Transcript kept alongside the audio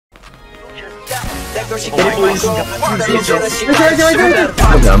Where's he? Where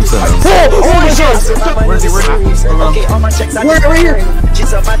here?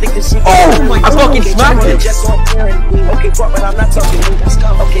 Oh! I fucking smacked it!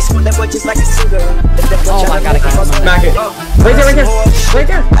 Oh my god, I can't Smack it. Right there, right there! Right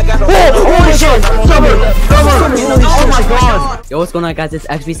there! Holy shit! Oh my god! Yo, what's going on, guys? It's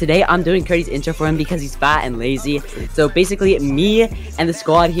XB. Today I'm doing Curdy's intro for him because he's fat and lazy. So basically, me and the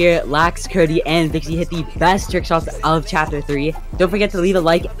squad here, Lax, Curdy, and Vixie hit the best trick shots of Chapter 3. Don't forget to leave a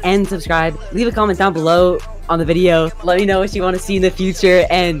like and subscribe. Leave a comment down below on the video. Let me know what you want to see in the future.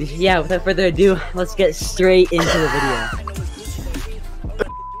 And yeah, without further ado, let's get straight into the video.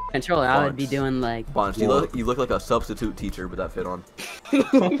 Controller, I would be doing like... Bonds, you look like a substitute teacher with that fit on.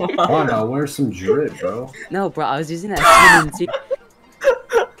 Oh no, where's some drip, bro? No, bro, I was using that.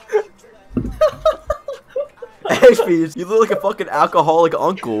 XP, you look like a fucking alcoholic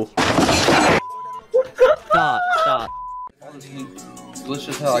uncle. Stop.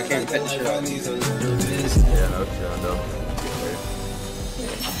 Delicious hell, I can't fit shit up. Yeah, no shit, no.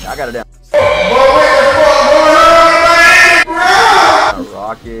 I got it down.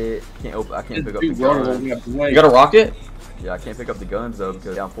 Rocket. I can't pick up the guns. You got a rocket? Yeah, I can't pick up the guns though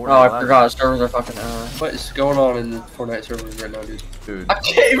because I'm Fortnite. Oh, I forgot. Servers are fucking. What is going on in the Fortnite servers right now, dude? I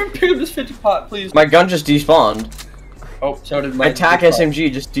can't even pick up this 50 pot, please. My gun just despawned. Oh, so did my attack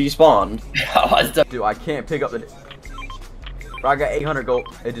SMG just despawned. Dude, I can't pick up the. Bro, I got 800 gold.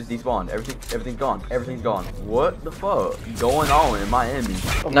 It just despawned. Everything's gone. Everything's gone. What the fuck going on in Miami?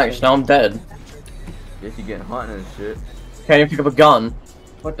 Nice. Now I'm dead. Guess you getting hunted and shit. Can't even pick up a gun.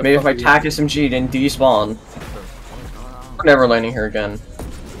 Maybe if my attack SMG didn't despawn. We're never landing here again.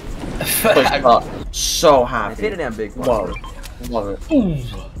 So happy. Hit a damn big one. Love it. Ooh.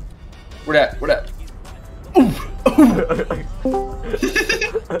 Where that? Ooh.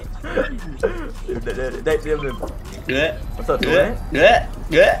 What's up, dude? Yeah.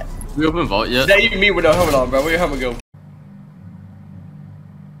 We open vault yet? Is that even me with no helmet on, bro? Where your helmet go?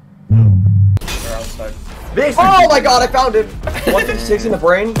 They're outside. Oh my god, I found him! 156 in the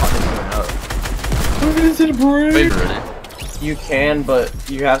brain. Wait, really? You can, but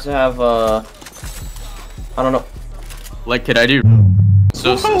you have to have I don't know. Like, could I do?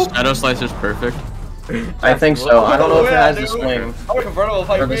 So Shadow Slicer's perfect. I think so. I don't know if it has the swing or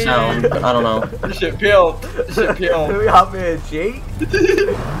the sound. I don't know. This shit peeled. Let me hop in, Jake.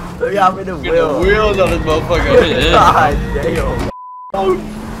 Let me hop in the wheel. The wheels on this motherfucker. God damn. Oh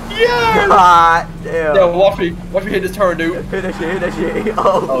yeah. God damn. Yo, Waffy hit this turn, dude. Hit that shit.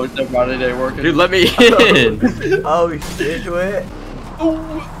 Oh, it's definitely they working. Dude, let me in. Oh shit, do it.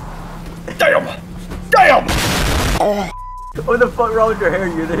 Damn. What the fuck wrong with your hair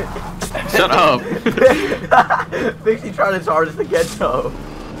unit? Shut up. Vixie trying his hardest to get though.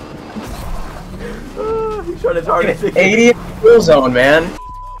 He's trying his hardest to get. 80 kill zone, man.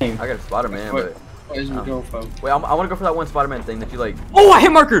 I got a Spider-Man, but. Where's we going from? Wait, I want to go for that one Spider-Man thing that you like. Oh, I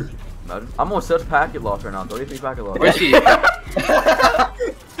hit marker. I'm on such packet loss right now. 33 packet loss. Where's he?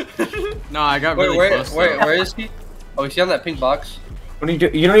 No, I got really close. Where is he? Oh, is he on that pink box? What do you do?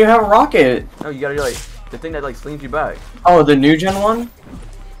 You don't even have a rocket. No, you gotta do like the thing that like slings you back. Oh, the new gen one?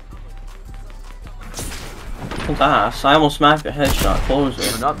 Ass. I almost smacked a headshot closer.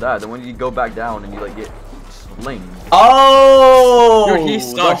 No, not that. Then when you go back down and you like get slinged. Oh! Dude, he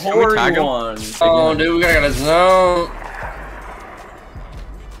sucks. The Can we tag him? one. Oh, dude, we got a zone.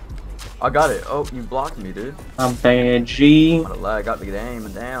 I got it. Oh, you blocked me, dude. I'm bad, G. What a lag. Got the game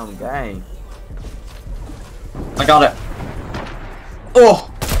and down game. I got it. Oh!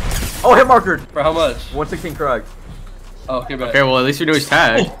 Oh, hit marker. For how much? 116 correct. Oh, okay, bet. Okay, well, at least we know he's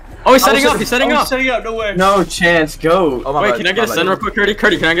tagged. Oh, he's setting up. He's setting up. Setting up. No way. No chance. Go. Oh, my Wait, bad. can I get a stun real quick, Curdy?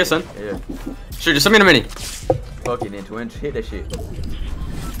 Curdy, can I get a stun? Yeah. Sure, just send me in a mini. Fucking into inch. Hit that shit.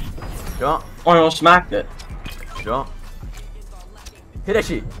 Jump. Oh, I almost smacked it. Jump. Hit that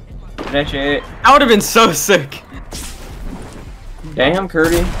shit. That shit. That would have been so sick. Damn,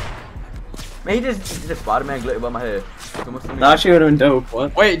 Curdy. Man, he just Spider-Man glitch above my head. That actually would have been dope.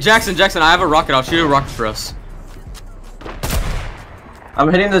 What? Wait, Jackson, I have a rocket. I'll shoot a rocket for us. I'm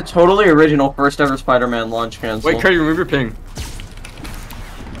hitting the totally original first ever Spider-Man launch cancel. Wait, Curdy, remove your ping.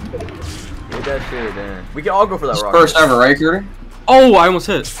 Hit that shit, man. We can all go for that rocket. First ever, right, Curdy? Oh, I almost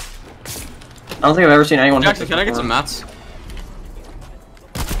hit. I don't think I've ever seen anyone Jackson, hit can I get before. some mats?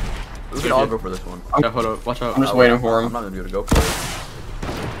 We can all go for this one. Yeah, hold up. Watch out. I'm just waiting for I'm him. not gonna be able to go for it.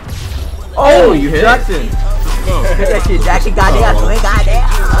 Oh, you hit Jackson. Hit that shit, Jackson. Goddamn,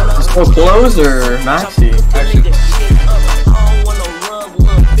 goddamn. Is it close or Maxi? Actually.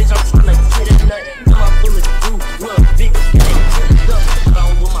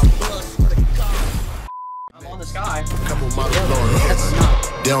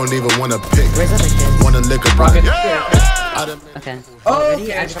 don't even wanna pick. Where's other kids? Wanna lick a rocket. Okay. Oh,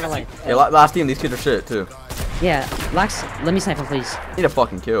 ready? I just got a light. Yeah, last team, these kids are shit too. Yeah, Lax, let me snipe him, please. I need a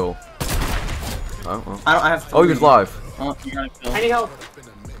fucking kill. Oh, well. I have. Oh, he was live. Oh, you gotta kill. I need help.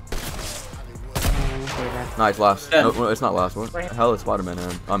 Nice, last. No, it's not last. What the hell is Spider-Man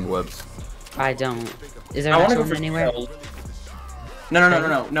on webs? I don't. Is there I an wanna go actual for anywhere? No,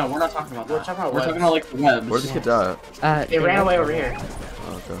 we're not talking about that. We're talking about We're talking about like the webs. Where are these kids at? They ran away over here.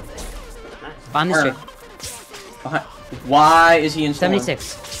 Oh, okay. Behind this tree. Why is he in storm?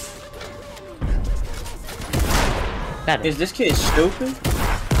 76. Better. Is this kid stupid?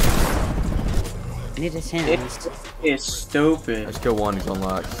 I need his hand. It's stupid. Let's kill one, he's on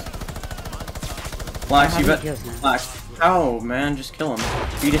Lax. Lax, you bet. kills now? Lax. Oh man, just kill him.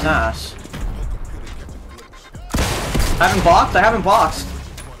 Beat his ass. I haven't boxed.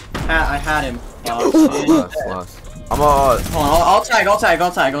 I had him. Last. I'm Hold on, I'll tag.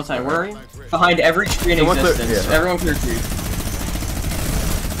 Where are you? Behind every tree in existence. Yeah. Everyone clear tree.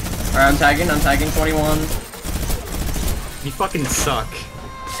 Alright, I'm tagging 21. You fucking suck.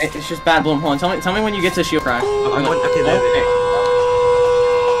 It's just bad bloom. Hold on, tell me when you get to shield crack. Okay, there.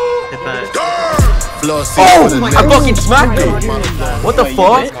 Hit that. Oh! I fucking smacked him! What the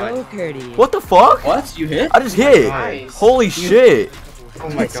fuck? Go, Curdy. What the fuck? What? You hit? I just hit! Nice. Holy shit! Oh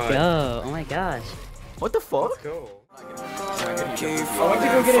my Let's god. go. Oh my gosh. What the fuck? I went to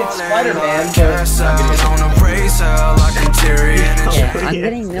go get it Spider-Man, Yeah, I'm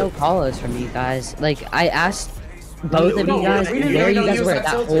getting no call-outs from you guys. Like, I asked both of you guys where you guys were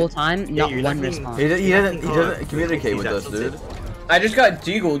that whole time, not one response. He doesn't communicate with us, dude. I just got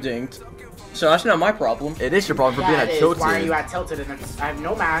deagle dinked. So that's not my problem. It is your problem for being Yeah, at it is. tilted. Why are you at tilted? And I have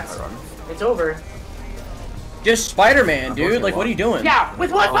no mats. It's over. Just Spider-Man, dude. Like, what are you doing? Yeah,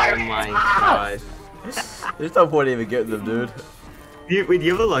 with one fire. Oh my god. There's no point even getting them, dude. Wait, do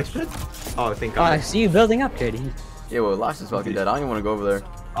you have a launch pad? Oh, thank Oh, I god. see you building up, Curdy. Yeah, well, Lash is fucking dead. I don't even want to go over there.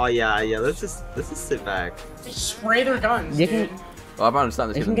 Oh yeah, let's just sit back. Just spray their guns. You dude. can, Well, I don't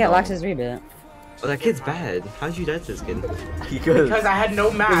understand this you kid. can get Lax's reboot. Oh, that kid's bad. How'd you die to this kid? Because I had no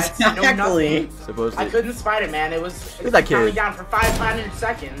mats, no Exactly. nothing. Supposedly. I couldn't Spider-Man. It was Look at that kid. counting down for 500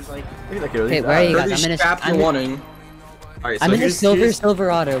 seconds. Like, Look at that kid. Okay, where are you guys? Really I'm in a, strapped I'm to in, wanting. Alright, so I'm in a here's- silver here's-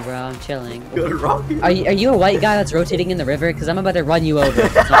 Silverado, bro. I'm chilling. Wrong. Are you a white guy that's rotating in the river? Because I'm about to run you over.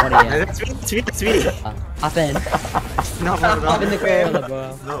 That's not what he is. That's me. Hop in. No, Hop in the gorilla,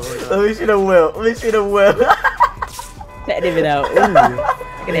 bro. No. Let me see the whip. Setting him out. Ooh.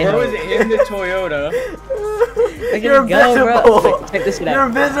 Look at him. Bro is in the Toyota. Look at You're him go, invisible. bro. Check this shit You're out.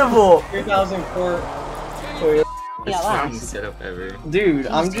 invisible. 2004 Yeah, Fucking Lax. setup ever. Dude,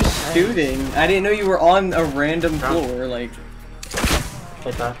 I'm just shooting. I didn't know you were on a random floor. Like,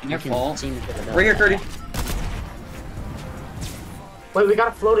 your fault. See me put it up. Right here, Curdy. wait, we got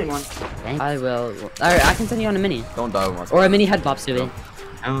a floating one. I will. Alright, I can send you on a mini. Don't die with my Or a mini head bop, Stewie.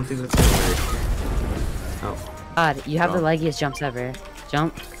 I don't think that's gonna work. Oh. God, you have the leggiest jumps ever.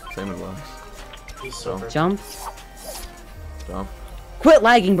 Jump, Same as last. He's silver. jump. Jump. Quit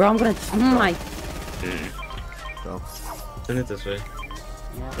lagging, bro. I'm gonna. Oh my. Jump. Turn it this way.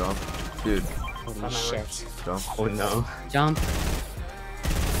 Jump. Dude. Holy shit. Jump. Oh no. Jump.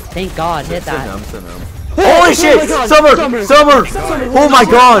 Thank God, hit Send that. him. Send him. Holy shit! Summer! Summer! Oh my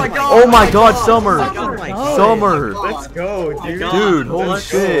god! Oh my god, Summer! Summer! Let's go, dude. Dude, holy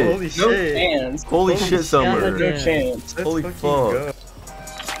shit! Holy No shit. chance. Holy shit, Summer! No chance. Holy Let's fuck! fucking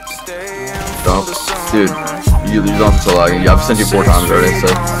Jump. Dude, you lose on so lagging. I've sent you 4 times already, so.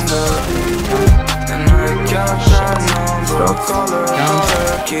 Jump.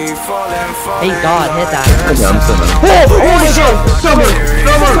 Thank God, hit that. Yeah, I'm sending him. Holy shit! Summer!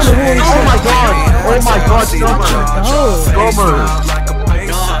 Summer! Oh my god! Oh my god, Summer! Summer!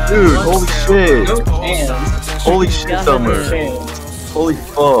 Dude, holy shit! No chance. Holy shit, Summer! No chance. Holy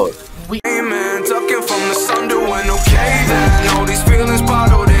fuck! Man, tucking from the sun doing okay then. All these feelings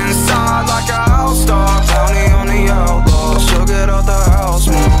bottled inside like a house dog. Bounty on the elbow, she'll get out the house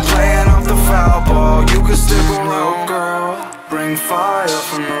more. Playing off the foul ball, you can stick around, girl. Bring fire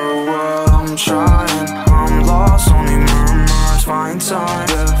from the world, I'm trying. I'm lost, only murmurs, find time,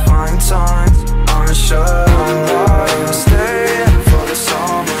 yeah, find time. Unsure, I'm lying, staying for the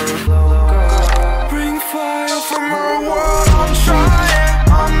summer. Bring fire from her world, I'm trying.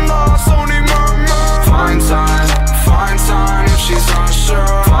 I'm lost, only murmur. Find time if she's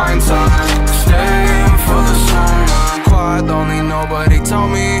unsure. Find time, staying for the summer. Quiet, lonely, nobody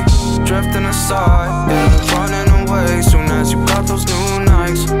told me. Drifting aside, yeah, running away. Soon as you got those new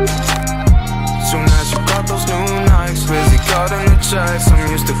nights. Soon as you got those new nights. Busy cutting the checks,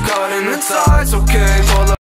 I'm used to cutting the ties. Okay, pull up.